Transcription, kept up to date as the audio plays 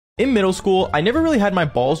In middle school, I never really had my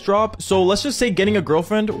balls drop, so let's just say getting a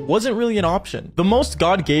girlfriend wasn't really an option. The most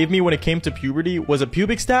God gave me when it came to puberty was a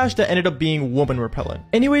pubic stache that ended up being woman repellent.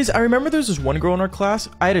 Anyways, I remember there was this one girl in our class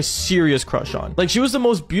I had a serious crush on. Like, she was the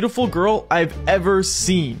most beautiful girl I've ever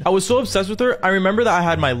seen. I was so obsessed with her. I remember that I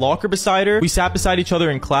had my locker beside her. We sat beside each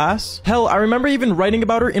other in class. Hell, I remember even writing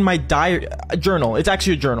about her in my diary journal. It's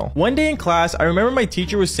actually a journal. One day in class, I remember my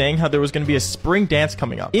teacher was saying how there was going to be a spring dance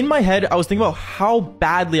coming up. In my head, I was thinking about how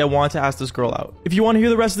badly I wanted to ask this girl out. If you want to hear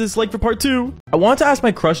the rest of this, like for part 2. I wanted to ask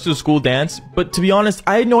my crush to the school dance, but to be honest,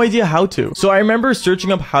 I had no idea how to. So I remember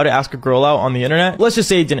searching up how to ask a girl out on the internet. Let's just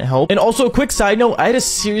say it didn't help. And also, a quick side note, I had a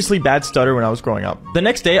seriously bad stutter when I was growing up. The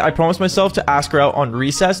next day, I promised myself to ask her out on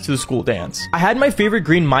recess to the school dance. I had my favorite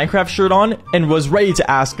green Minecraft shirt on and was ready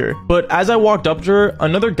to ask her. But as I walked up to her,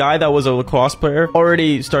 another guy that was a lacrosse player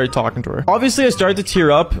already started talking to her. Obviously, I started to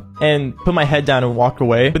tear up and put my head down and walk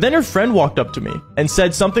away. But then her friend walked up to me and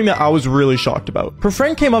said something that I was really shocked about. Her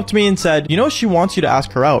friend came up to me and said, "You know, she wants you to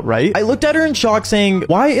ask her out, right?" I looked at her in shock saying,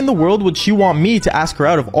 why in the world would she want me to ask her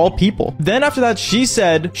out of all people? Then after that, she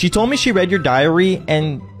said, she told me she read your diary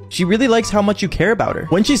and she really likes how much you care about her.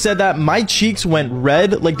 When she said that, my cheeks went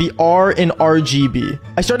red like the R in RGB.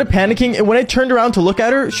 I started panicking, and when I turned around to look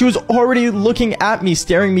at her, she was already looking at me,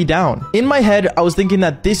 staring me down. In my head, I was thinking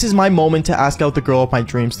that this is my moment to ask out the girl of my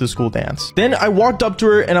dreams to the school dance. Then I walked up to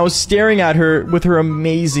her and I was staring at her with her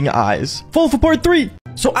amazing eyes. Follow for part 3.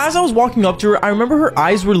 So as I was walking up to her, I remember her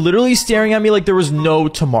eyes were literally staring at me like there was no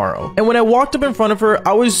tomorrow. And when I walked up in front of her,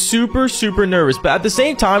 I was super nervous. But at the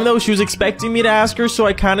same time though, she was expecting me to ask her, so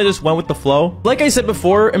I kind of just went with the flow. Like I said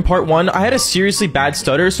before in part 1, I had a seriously bad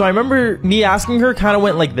stutter, so I remember me asking her kind of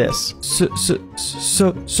went like this. So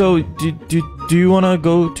do you want to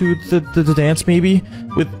go to the dance maybe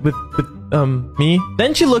with me?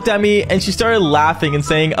 Then she looked at me and she started laughing and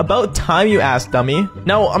saying, "About time you asked, dummy."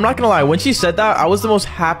 Now, I'm not gonna lie, when she said that, I was the most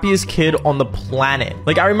happiest kid on the planet.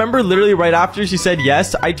 Like, I remember literally right after she said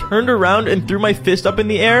yes, I turned around and threw my fist up in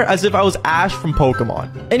the air as if I was Ash from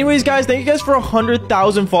Pokemon. Anyways, guys, thank you guys for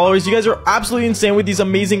 100,000 followers. You guys are absolutely insane with these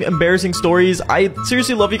amazing, embarrassing stories. I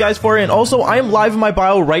seriously love you guys for it. And also, I am live in my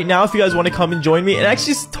bio right now if you guys want to come and join me and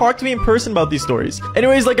actually talk to me in person about these stories.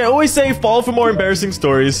 Anyways, like I always say, follow for more embarrassing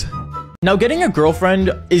stories. Now, getting a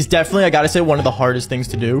girlfriend is definitely, I gotta say, one of the hardest things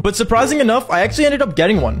to do. But surprising enough, I actually ended up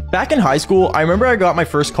getting one. Back in high school, I remember I got my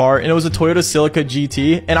first car, and it was a Toyota Celica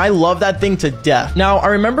GT, and I love that thing to death. Now, I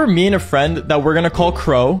remember me and a friend that we're gonna call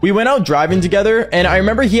Crow. We went out driving together, and I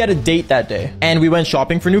remember he had a date that day, and we went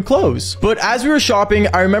shopping for new clothes. But as we were shopping,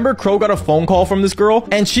 I remember Crow got a phone call from this girl,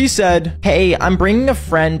 and she said, "Hey, I'm bringing a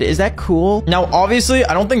friend. Is that cool?" Now, obviously,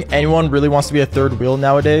 I don't think anyone really wants to be a third wheel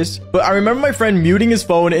nowadays, but I remember my friend muting his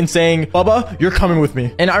phone and saying, "Bubba, you're coming with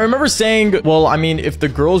me." And I remember saying, well, I mean, if the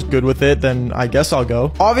girl's good with it, then I guess I'll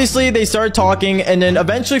go. Obviously, they started talking, and then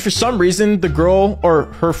eventually, for some reason, the girl or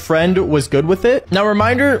her friend was good with it. Now,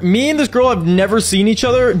 reminder, me and this girl have never seen each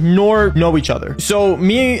other nor know each other. So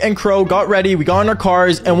me and Crow got ready, we got in our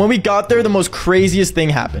cars, and when we got there, the most craziest thing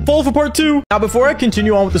happened. Follow for part 2. Now, before I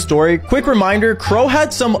continue on with the story, quick reminder, Crow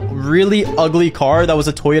had some really ugly car that was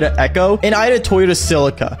a Toyota Echo, and I had a Toyota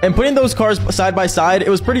Celica. And putting those cars side by side, it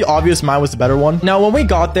was pretty obvious mine was the better one. Now, when we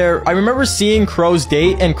got there, I remember seeing Crow's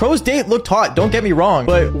date, and Crow's date looked hot, don't get me wrong.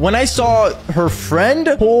 But when I saw her friend,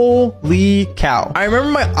 holy cow. I remember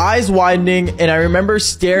my eyes widening, and I remember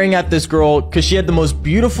staring at this girl because she had the most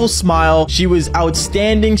beautiful smile. She was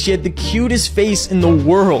outstanding. She had the cutest face in the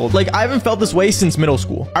world. Like, I haven't felt this way since middle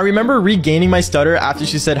school. I remember regaining my stutter after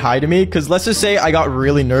she said hi to me, because let's just say I got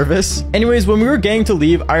really nervous. Anyways, when we were getting to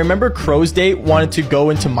leave, I remember Crow's date wanted to go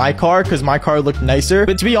into my car because my car looked nicer.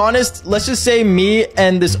 But to be honest, let's just say me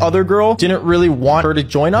and this other girl didn't really want her to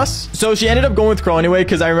join us. So she ended up going with Crow anyway,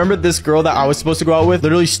 because I remember this girl that I was supposed to go out with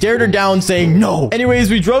literally stared her down saying no. Anyways,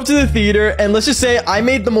 we drove to the theater, and let's just say I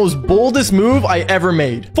made the most boldest move I ever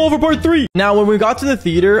made. Follow for part 3. Now, when we got to the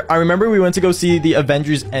theater, I remember we went to go see the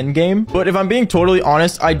Avengers Endgame. But if I'm being totally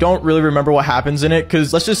honest, I don't really remember what happens in it,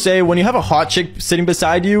 because let's just say when you have a hot chick sitting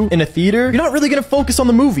beside you in a theater, you're not really gonna focus on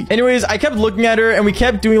the movie. Anyways, I kept looking at her, and we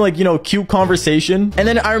kept doing like, you know, cute conversation. And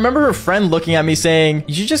then I remember her friend looking at me saying,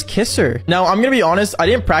 "You should just kiss her." Now, I'm gonna be honest, I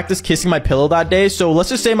didn't practice kissing my pillow that day, so let's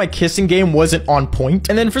just say my kissing game wasn't on point.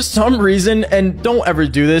 And then for some reason, and don't ever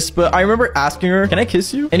do this, but I remember asking her, "Can I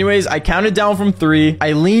kiss you?" Anyways, I counted down from 3,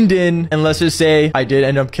 I leaned in, and let's just say I did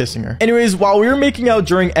end up kissing her. Anyways, while we were making out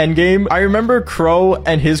during Endgame, I remember Crow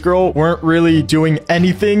and his girl weren't really doing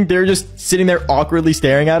anything. They were just sitting there awkwardly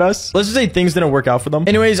staring at us. Let's just say things didn't work out for them.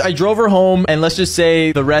 Anyways, I drove her home, and let's just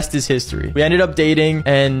say the rest is history. We ended up dating,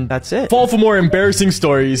 and that's it. Fall for more embarrassing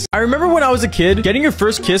stories. I remember when I was a kid, getting your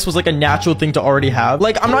first kiss was like a natural thing to already have.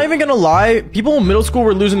 Like, I'm not even gonna lie, people in middle school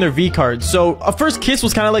were losing their V cards, so a first kiss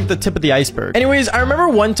was kind of like the tip of the iceberg. Anyways, I remember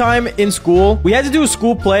one time in school, we had to do a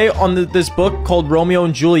school play on this book called Romeo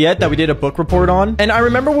and Juliet that we did a book report on. And I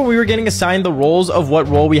remember when we were getting assigned the roles of what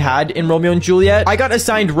role we had in Romeo and Juliet, I got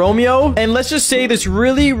assigned Romeo, and let's just say this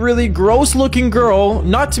really, really gross looking girl,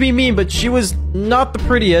 not to be mean, but she was not the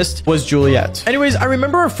prettiest, was Juliet. Anyways, I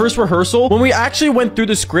remember our first rehearsal, when we actually went through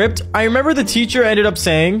the script, I remember the teacher ended up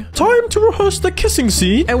saying, "Time to rehearse the kissing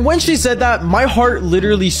scene." And when she said that, my heart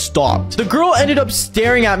literally stopped. The girl ended up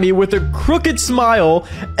staring at me with a crooked smile,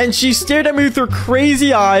 and she stared at me with her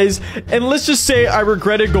crazy eyes, and let's just say I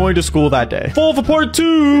regretted going to school that day. Fall for part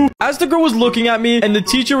 2. As the girl was looking at me and the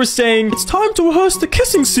teacher was saying, "It's time to rehearse the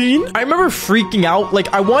kissing scene," I remember freaking out.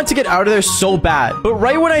 Like, I wanted to get out of there so bad. But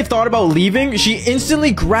right when I thought about leaving, she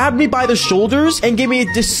instantly grabbed me by the shoulders and gave me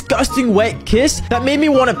a disgusting wet kiss that made me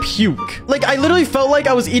want to puke. Like, I literally felt like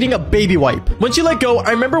I was eating a baby wipe. When she let go,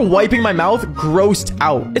 I remember wiping my mouth, grossed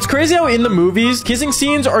out. It's crazy how in the movies, kissing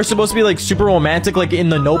scenes are supposed to be like super romantic, like in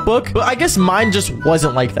The Notebook, but I guess mine just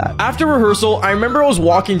wasn't like that. After rehearsal, I remember I was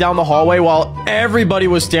walking down the hallway while everybody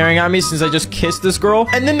was staring at me since I just kissed this girl.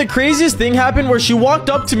 And then the craziest thing happened where she walked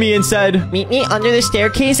up to me and said, "Meet me under the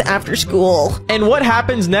staircase after school." And what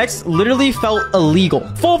happens next literally felt illegal.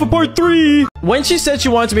 Fall for part 3. When she said she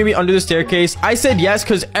wanted to meet me under the staircase, I said yes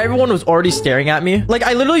because everyone was already staring at me. Like,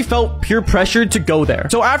 I literally felt peer pressured to go there.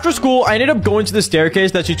 So after school, I ended up going to the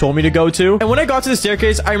staircase that she told me to go to. And when I got to the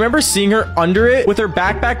staircase, I remember seeing her under it with her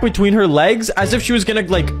backpack between her legs as if she was gonna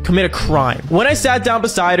like commit a crime. When I sat down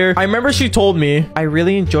beside her, I remember she told me, "I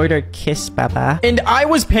really enjoyed our kiss, Baba." And I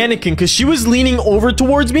was panicking because she was leaning over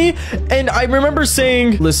towards me. And I remember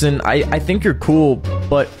saying, "Listen, I think you're cool,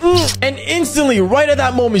 but..." And instantly, right at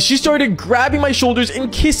that moment, she started grabbing my shoulders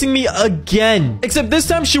and kissing me again. Except this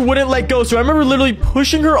time she wouldn't let go. So I remember literally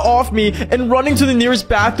pushing her off me and running to the nearest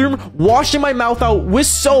bathroom, washing my mouth out with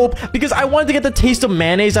soap because I wanted to get the taste of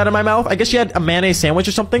mayonnaise out of my mouth. I guess she had a mayonnaise sandwich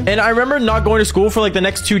or something. And I remember not going to school for like the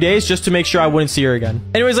next 2 days just to make sure I wouldn't see her again.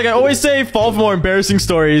 Anyways, like I always say, fall for more embarrassing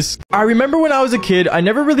stories. I remember when I was a kid, I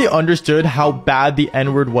never really understood how bad the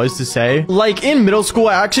N-word was to say. Like in middle school,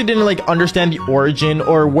 I actually didn't like understand the origin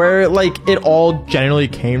or where like it all generally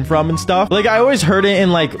came from and stuff. Like I always heard it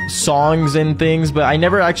in like songs and things, but I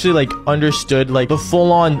never actually like understood like the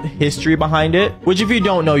full-on history behind it, which if you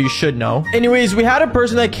don't know, you should know. Anyways, we had a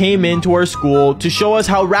person that came into our school to show us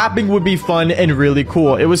how rapping would be fun and really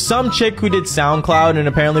cool. It was some chick who did SoundCloud and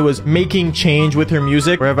apparently was making change with her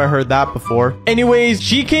music. Where have I heard that before? Anyways,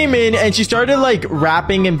 she came in and she started like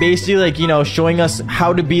rapping and basically like, you know, showing us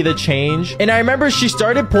how to be the change. And I remember she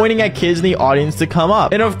started pointing at kids in the audience to come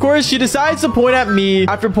up. And of course, she decides to point at me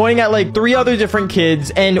after pointing at like 3 other different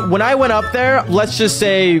kids. And when I went up there, let's just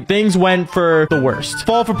say things went for the worst.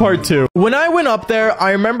 Fall for part 2. When I went up there,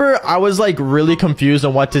 I remember I was like really confused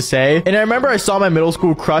on what to say. And I remember I saw my middle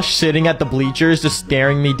school crush sitting at the bleachers just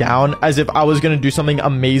staring me down as if I was gonna do something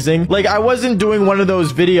amazing. Like I wasn't doing one of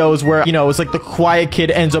those videos where, you know, it's like the quiet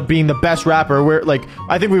kid ends up being the best rapper, where like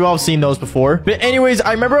I think we've all seen those before. But anyways,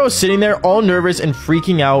 I remember I was sitting there all nervous and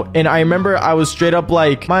freaking out. And I remember I was straight up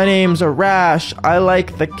like, "My name's Arash. I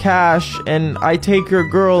like the cash and I take your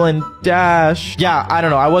girl and dash." Yeah, I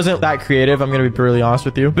don't know. I wasn't that creative. I'm gonna be brutally honest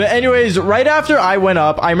with you. But anyways, right after I went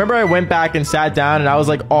up, I remember I went back and sat down and I was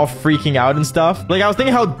like all freaking out and stuff. Like I was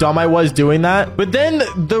thinking how dumb I was doing that. But then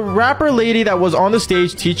the rapper lady that was on the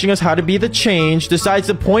stage teaching us how to be the change decides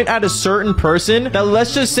to point at a certain person that,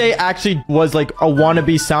 let's just say, actually was like a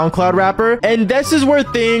wannabe SoundCloud rapper. And this is where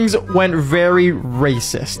things went very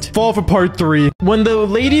racist. Fall for part 3. When the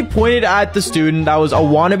lady pointed at the student that was a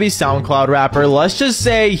wannabe SoundCloud rapper, let's just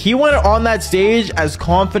say he went on that stage as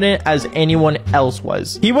confident as anyone else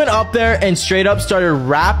was. He went up there and straight up started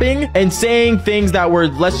rapping and saying things that were,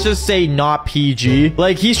 let's just say, not PG.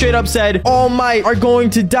 Like he straight up said, "All might are going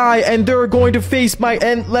to die and they're going to face my..."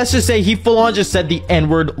 And let's just say he full on just said the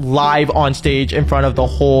N-word live on stage in front of the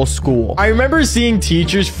whole school. I remember seeing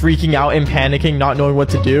teachers freaking out and panicking, not knowing what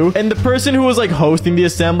to do. And the person who was like hosting the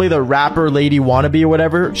assembly, the rapper lady wannabe or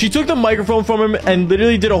whatever, she took the microphone from him and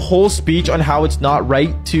literally did a whole speech on how it's not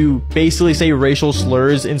right to basically say racial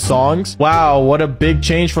slurs in songs. Wow, what a big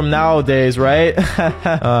change from nowadays, right?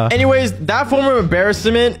 Anyways, that form of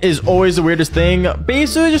embarrassment is always the weirdest thing.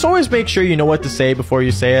 Basically, just always make sure you know what to say before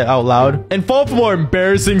you say it out loud. And fall for more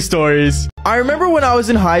embarrassing stories. I remember when I was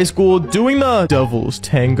in high school, doing the devil's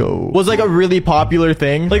tango was like a really popular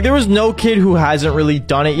thing. Like, there was no kid who hasn't really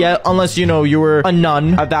done it yet, unless, you know, you were a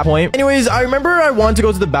nun at that point. Anyways, I remember I wanted to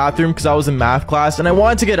go to the bathroom because I was in math class and I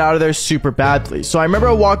wanted to get out of there super badly. So I remember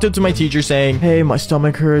I walked up to my teacher saying, "Hey, my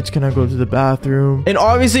stomach hurts. Can I go to the bathroom?" And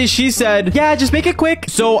obviously she said, "Yeah, just make it quick."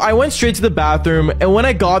 So I went straight to the bathroom, and when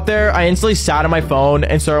I got there, I instantly sat on my phone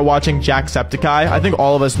and started watching Jacksepticeye. I think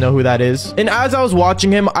all of us know who that is. And as I was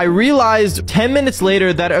watching him, I realized 10 minutes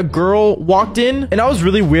later that a girl walked in, and I was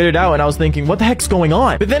really weirded out, and I was thinking, what the heck's going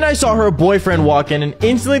on? But then I saw her boyfriend walk in, and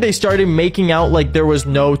instantly they started making out like there was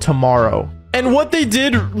no tomorrow. And what they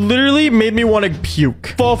did literally made me want to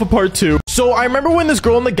puke. Fall for part 2. So I remember when this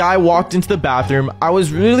girl and the guy walked into the bathroom, I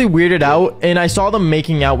was really weirded out, and I saw them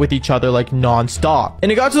making out with each other like non-stop.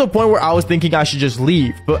 And it got to the point where I was thinking I should just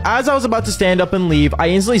leave. But as I was about to stand up and leave, I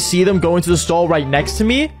instantly see them go into the stall right next to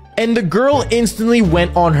me, and the girl instantly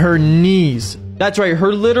went on her knees. That's right,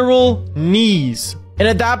 her literal knees. And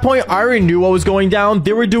at that point, I already knew what was going down.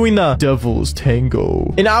 They were doing the devil's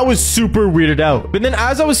tango. And I was super weirded out. But then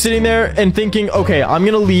as I was sitting there and thinking, okay, I'm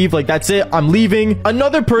gonna leave. Like, that's it. I'm leaving.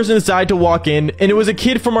 Another person decided to walk in, and it was a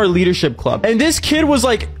kid from our leadership club. And this kid was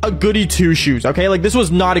like a goody two-shoes, okay? Like, this was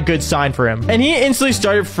not a good sign for him. And he instantly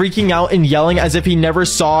started freaking out and yelling as if he never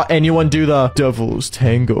saw anyone do the devil's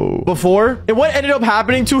tango before. And what ended up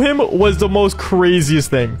happening to him was the most craziest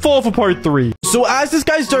thing. Fall for part 3. So as this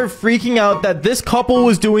guy started freaking out that this couple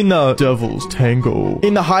was doing the devil's tango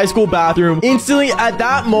in the high school bathroom, instantly at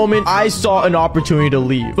that moment, I saw an opportunity to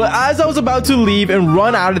leave. But as I was about to leave and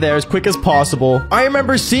run out of there as quick as possible, I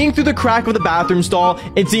remember seeing through the crack of the bathroom stall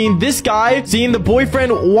and seeing this guy, seeing the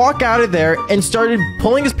boyfriend walk out of there and started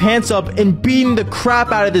pulling his pants up and beating the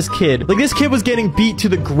crap out of this kid. Like, this kid was getting beat to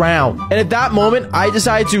the ground. And at that moment, I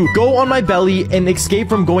decided to go on my belly and escape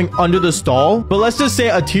from going under the stall. But let's just say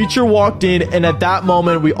a teacher walked in, and at that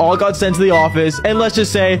moment, we all got sent to the office, and let's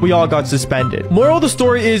just say we all got suspended. Moral of the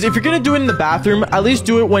story is, if you're gonna do it in the bathroom, at least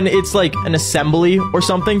do it when it's like an assembly or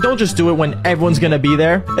something. Don't just do it when everyone's gonna be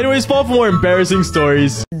there. Anyways, fall for more embarrassing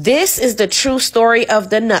stories. This is the true story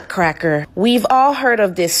of the Nutcracker. We've all heard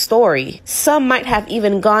of this story. Some might have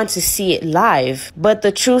even gone to see it live, but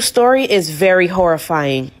the true story is very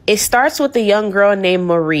horrifying. It starts with a young girl named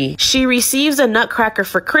Marie. She receives a nutcracker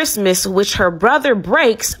for Christmas, which her brother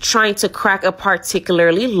breaks trying to crack a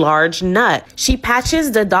particularly large nut. She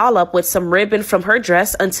patches the doll up with some ribbon from her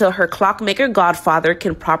dress until her clockmaker godfather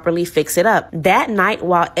can properly fix it up. That night,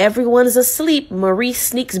 while everyone is asleep, Marie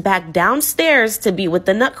sneaks back downstairs to be with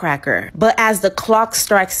the nutcracker. But as the clock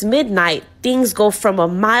strikes midnight, things go from a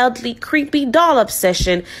mildly creepy doll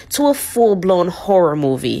obsession to a full-blown horror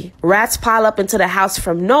movie. Rats pile up into the house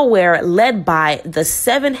from nowhere, led by the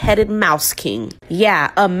 7-headed Mouse King.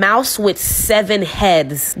 Yeah, a mouse with 7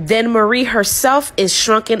 heads. Then Marie herself is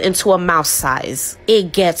shrunken into a mouse size.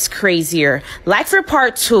 It gets crazier. Like for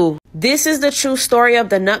part 2. This is the true story of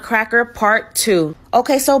the Nutcracker part 2.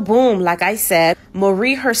 Okay, so boom, like I said,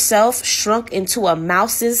 Marie herself shrunk into a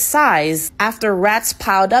mouse's size after rats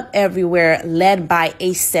piled up everywhere, led by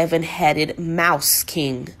a 7-headed Mouse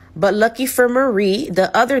King. But lucky for Marie,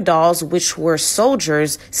 the other dolls, which were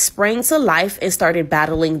soldiers, sprang to life and started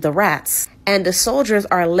battling the rats. And the soldiers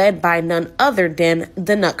are led by none other than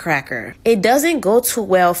the Nutcracker. It doesn't go too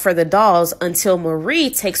well for the dolls until Marie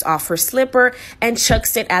takes off her slipper and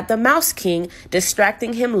chucks it at the Mouse King,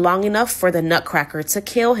 distracting him long enough for the Nutcracker to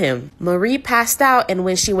kill him. Marie passed out, and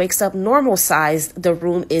when she wakes up normal sized, the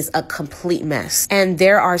room is a complete mess. And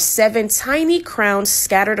there are 7 tiny crowns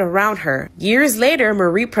scattered around her. Years later,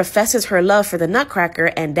 Marie professes her love for the Nutcracker,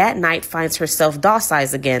 and that night finds herself doll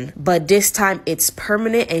size again. But this time it's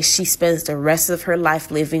permanent, and she spends the rest of her life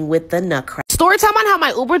living with the Nutcracker. Story time on how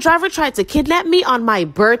my Uber driver tried to kidnap me on my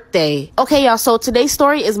birthday. Okay, y'all, so today's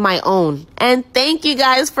story is my own. And thank you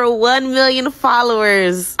guys for 1 million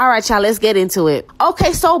followers. All right, y'all, let's get into it.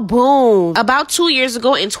 Okay, so boom. About 2 years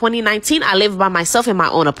ago in 2019, I lived by myself in my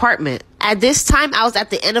own apartment. At this time, I was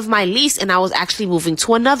at the end of my lease and I was actually moving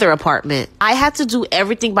to another apartment. I had to do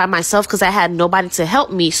everything by myself because I had nobody to help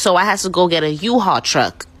me, so I had to go get a U-Haul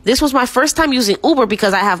truck. This was my first time using Uber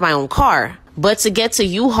because I have my own car. But to get to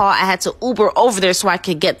U-Haul, I had to Uber over there so I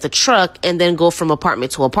could get the truck and then go from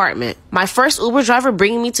apartment to apartment. My first Uber driver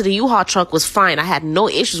bringing me to the U-Haul truck was fine. I had no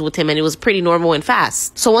issues with him and it was pretty normal and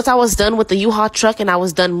fast. So once I was done with the U-Haul truck and I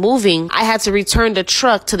was done moving, I had to return the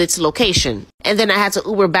truck to its location. And then I had to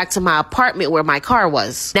Uber back to my apartment where my car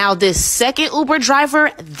was. Now this second Uber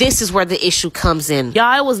driver, this is where the issue comes in.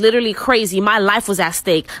 Y'all, it was literally crazy. My life was at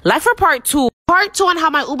stake. Like for part 2 on how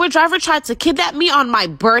my Uber driver tried to kidnap me on my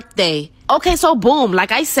birthday. Okay, so boom,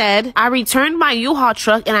 like I said, I returned my U-Haul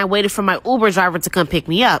truck and I waited for my Uber driver to come pick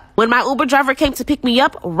me up. When my Uber driver came to pick me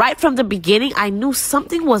up, right from the beginning, I knew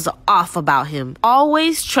something was off about him.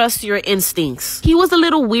 Always trust your instincts. He was a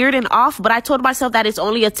little weird and off, but I told myself that it's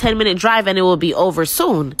only a 10-minute drive and it will be over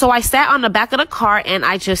soon. So I sat on the back of the car and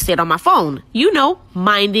I just stayed on my phone. You know,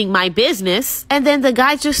 minding my business. And then the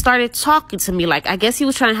guy just started talking to me like, I guess he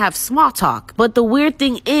was trying to have small talk. But the weird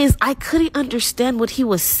thing is, I couldn't understand what he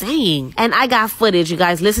was saying. And I got footage, you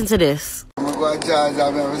guys. Listen to this. Yeah,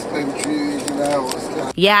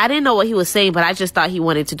 I didn't know what he was saying, but I just thought he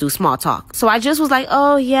wanted to do small talk. So I just was like,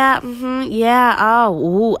 oh, yeah, yeah,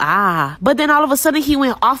 oh, ooh, ah. But then all of a sudden, he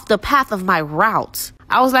went off the path of my route.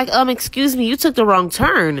 I was like, excuse me, you took the wrong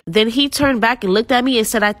turn. Then he turned back and looked at me and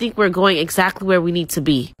said, I think we're going exactly where we need to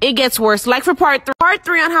be. It gets worse. Like for part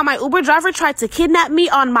 3 on how my Uber driver tried to kidnap me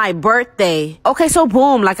on my birthday. Okay, so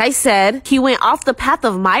boom, like I said, he went off the path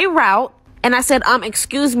of my route. And I said,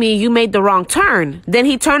 excuse me, you made the wrong turn. Then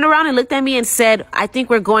he turned around and looked at me and said, I think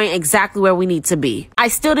we're going exactly where we need to be. I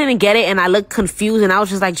still didn't get it and I looked confused and I was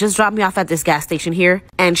just like, just drop me off at this gas station here.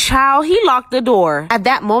 And child, he locked the door. At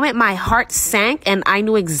that moment, my heart sank and I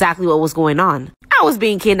knew exactly what was going on. I was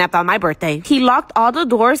being kidnapped on my birthday. He locked all the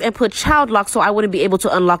doors and put child lock so I wouldn't be able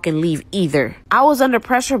to unlock and leave either. I was under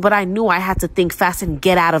pressure, but I knew I had to think fast and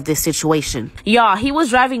get out of this situation. Y'all, he was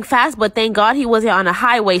driving fast, but thank God he wasn't on a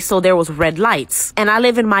highway, so there was red lights. And I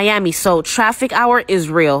live in Miami, so traffic hour is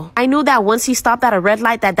real. I knew that once he stopped at a red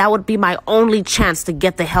light, that would be my only chance to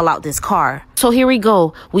get the hell out this car. So here we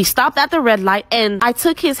go. We stopped at the red light and I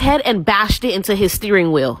took his head and bashed it into his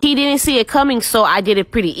steering wheel. He didn't see it coming, so I did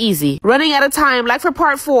it pretty easy. Running out of time, like for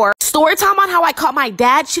part 4, story time on how I caught my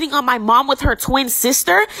dad cheating on my mom with her twin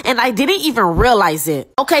sister and I didn't even realize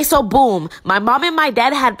it. Okay, so boom, my mom and my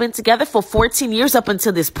dad had been together for 14 years up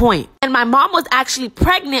until this point. And my mom was actually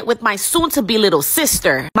pregnant with my soon-to-be little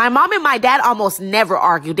sister. My mom and my dad almost never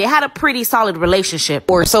argued. They had a pretty solid relationship,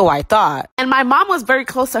 or so I thought. And my mom was very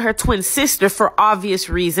close to her twin sister for obvious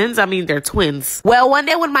reasons. I mean, they're twins. Well, one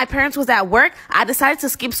day when my parents was at work, I decided to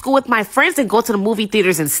skip school with my friends and go to the movie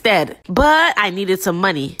theaters instead. But I needed some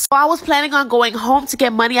money. So I was planning on going home to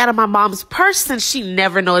get money out of my mom's purse since she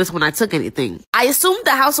never noticed when I took anything. I assumed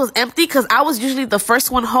the house was empty because I was usually the first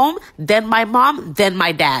one home, then my mom, then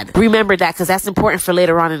my dad. Remember that because that's important for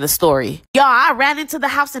later on in the story. Y'all, I ran into the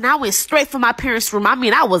house and I went straight for my parents' room. I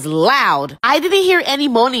mean, I was loud. I didn't hear any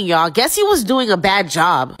moaning, y'all. Guess he was doing a bad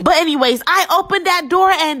job. But anyways, I opened that door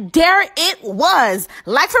and there it was.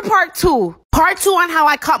 Like for part 2. Part 2 on how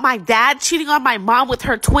I caught my dad cheating on my mom with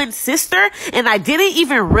her twin sister and I didn't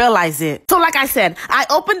even realize it. So like I said, I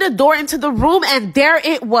opened the door into the room and there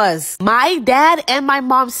it was. My dad and my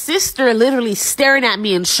mom's sister literally staring at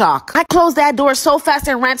me in shock. I closed that door so fast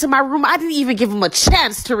and ran to my room, I didn't even give him a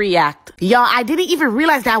chance to react. Y'all, I didn't even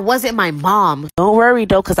realize that wasn't my mom. Don't worry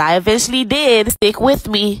though, because I eventually did. Stick with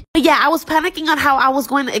me. But yeah, I was panicking on how I was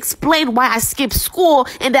going to explain why I skipped school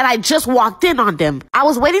and that I just walked in on them. I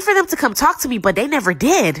was waiting for them to come talk to me, but they never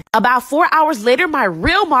did. About 4 hours later, my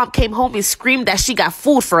real mom came home and screamed that she got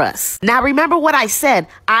food for us. Now remember what I said.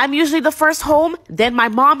 I'm usually the first home, then my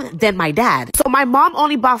mom, then my dad. So my mom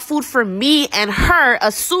only bought food for me and her,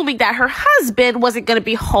 assuming that her husband wasn't gonna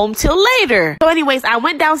be home till later. So anyways, I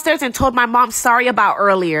went downstairs and told my mom sorry about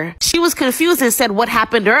earlier. She was confused and said what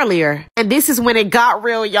happened earlier. And this is when it got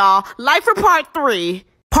real, y'all. Like for part 3.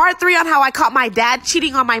 Part 3 on how I caught my dad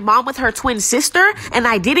cheating on my mom with her twin sister, and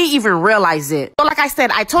I didn't even realize it. So like I said,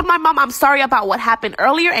 I told my mom I'm sorry about what happened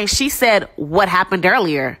earlier, and she said, what happened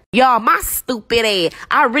earlier? Y'all, my stupid ass.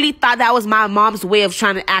 I really thought that was my mom's way of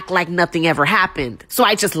trying to act like nothing ever happened. So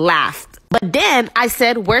I just laughed. But then I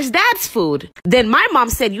said, where's dad's food? Then my mom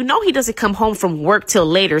said, you know he doesn't come home from work till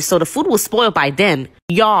later, so the food was spoiled by then.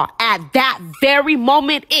 Y'all, at that very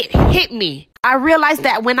moment, it hit me. I realized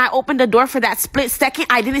that when I opened the door for that split second,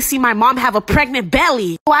 I didn't see my mom have a pregnant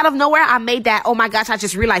belly. So out of nowhere, I made that, oh my gosh, I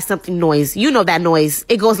just realized something noise. You know that noise.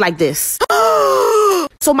 It goes like this.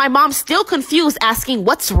 So my mom's still confused, asking,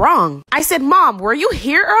 what's wrong? I said, Mom, were you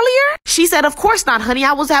here earlier? She said, of course not, honey.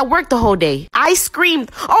 I was at work the whole day. I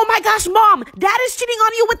screamed, oh my gosh, Mom, Dad is cheating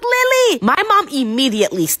on you with Lily! My mom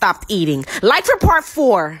immediately stopped eating. Like for part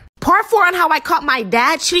 4. Part 4 on how I caught my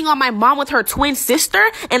dad cheating on my mom with her twin sister,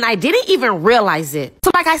 and I didn't even realize it.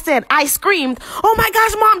 So like I said, I screamed, "Oh my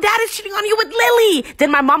gosh, Mom, Dad is cheating on you with Lily!"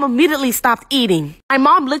 Then my mom immediately stopped eating. My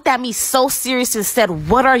mom looked at me so serious and said,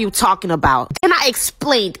 "What are you talking about?" And I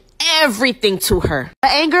explained everything to her. The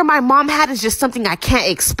anger my mom had is just something I can't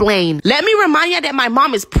explain. Let me remind you that my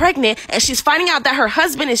mom is pregnant and she's finding out that her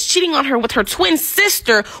husband is cheating on her with her twin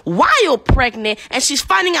sister while pregnant, and she's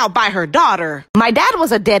finding out by her daughter. My dad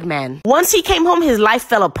was a dead man. Once he came home, his life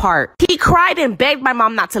fell apart. He cried and begged my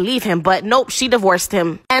mom not to leave him, but nope, she divorced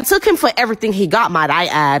him and took him for everything he got, might I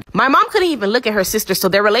add. My mom couldn't even look at her sister, so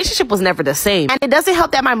their relationship was never the same. And it doesn't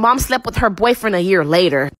help that my mom slept with her boyfriend a year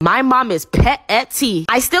later. My mom is pet at tea.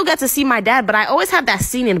 I still get to see my dad, but I always have that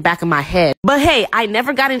scene in the back of my head. But hey, I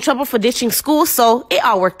never got in trouble for ditching school, so it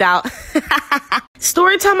all worked out.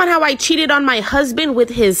 Story time on how I cheated on my husband with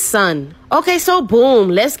his son. Okay, so boom,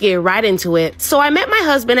 let's get right into it. So I met my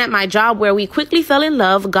husband at my job, where we quickly fell in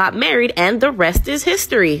love, got married, and the rest is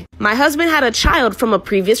history. My husband had a child from a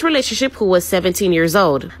previous relationship who was 17 years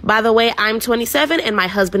old. By the way, I'm 27 and my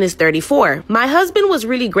husband is 34. My husband was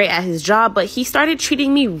really great at his job, but he started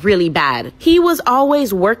treating me really bad. He was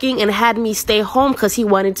always working and had me stay home because he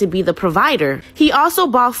wanted to be the provider. He also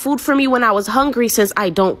bought food for me when I was hungry, since I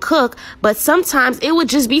don't cook, but sometimes it would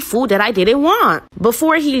just be food that I didn't want.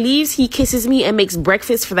 Before he leaves, he kisses me and makes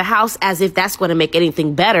breakfast for the house as if that's going to make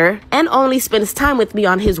anything better, and only spends time with me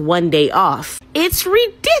on his one day off. It's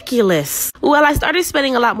ridiculous. Well, I started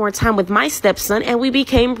spending a lot more time with my stepson and we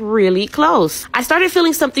became really close. I started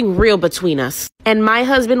feeling something real between us, and my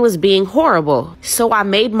husband was being horrible. So I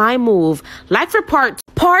made my move. Like for part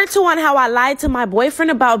 2 on how I lied to my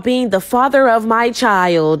boyfriend about being the father of my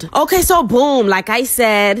child. Okay, so boom, like I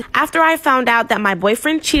said, after I found out that my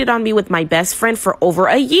boyfriend cheated on me with my best friend for over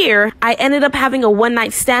a year, I ended up having a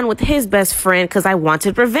one-night stand with his best friend because I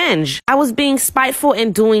wanted revenge. I was being spiteful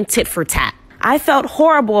and doing tit for tat. I felt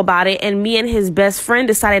horrible about it, and me and his best friend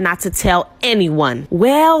decided not to tell anyone.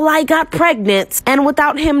 Well, I got pregnant, and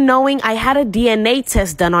without him knowing, I had a DNA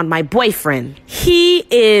test done on my boyfriend. He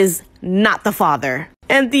is not the father.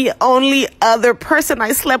 And the only other person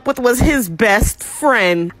I slept with was his best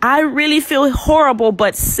friend. I really feel horrible,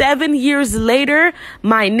 but 7 years later,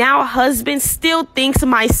 my now husband still thinks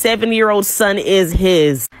my 7-year-old son is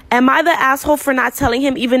his. Am I the asshole for not telling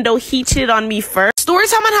him even though he cheated on me first? Story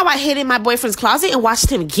time on how I hid in my boyfriend's closet and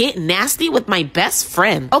watched him get nasty with my best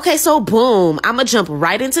friend. Okay, so boom, I'ma jump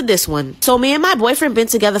right into this one. So me and my boyfriend been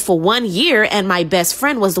together for 1 year, and my best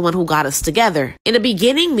friend was the one who got us together. In the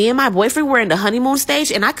beginning, me and my boyfriend were in the honeymoon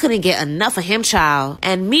stage, and I couldn't get enough of him, child.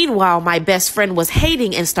 And meanwhile, my best friend was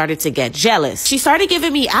hating and started to get jealous. She started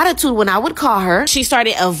giving me attitude when I would call her. She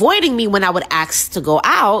started avoiding me when I would ask to go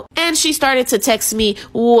out. And she started to text me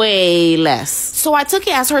way less. So I took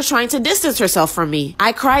it as her trying to distance herself from me.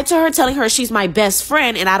 I cried to her, telling her she's my best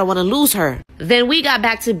friend and I don't want to lose her. Then we got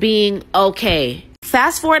back to being okay.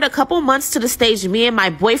 Fast forward a couple months to the stage me and my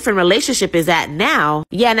boyfriend relationship is at now.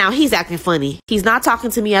 Yeah, now he's acting funny. He's not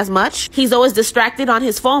talking to me as much. He's always distracted on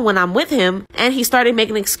his phone when I'm with him. And he started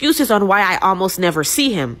making excuses on why I almost never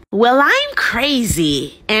see him. Well, I'm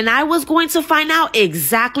crazy. And I was going to find out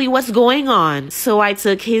exactly what's going on. So I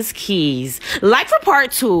took his keys. Like for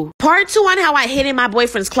part 2. Part 2 on how I hid in my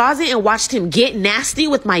boyfriend's closet and watched him get nasty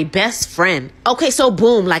with my best friend. Okay, so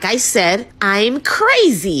boom, like I said, I'm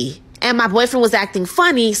crazy. And my boyfriend was acting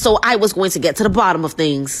funny, so I was going to get to the bottom of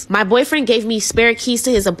things. My boyfriend gave me spare keys to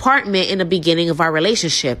his apartment in the beginning of our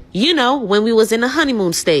relationship. You know, when we was in the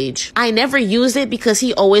honeymoon stage. I never used it because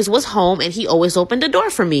he always was home and he always opened the door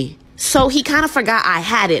for me. So he kind of forgot I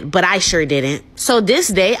had it, but I sure didn't. So this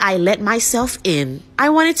day, I let myself in. I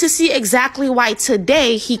wanted to see exactly why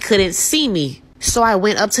today he couldn't see me. So I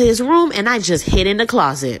went up to his room and I just hid in the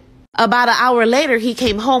closet. About an hour later, he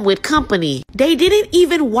came home with company. They didn't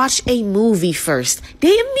even watch a movie first.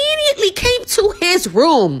 They immediately came to his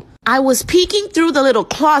room. I was peeking through the little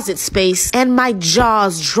closet space and my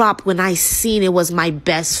jaws dropped when I seen it was my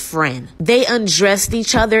best friend. They undressed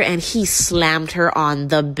each other and he slammed her on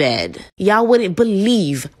the bed. Y'all wouldn't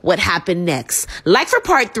believe what happened next. Like for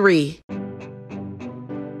part 3.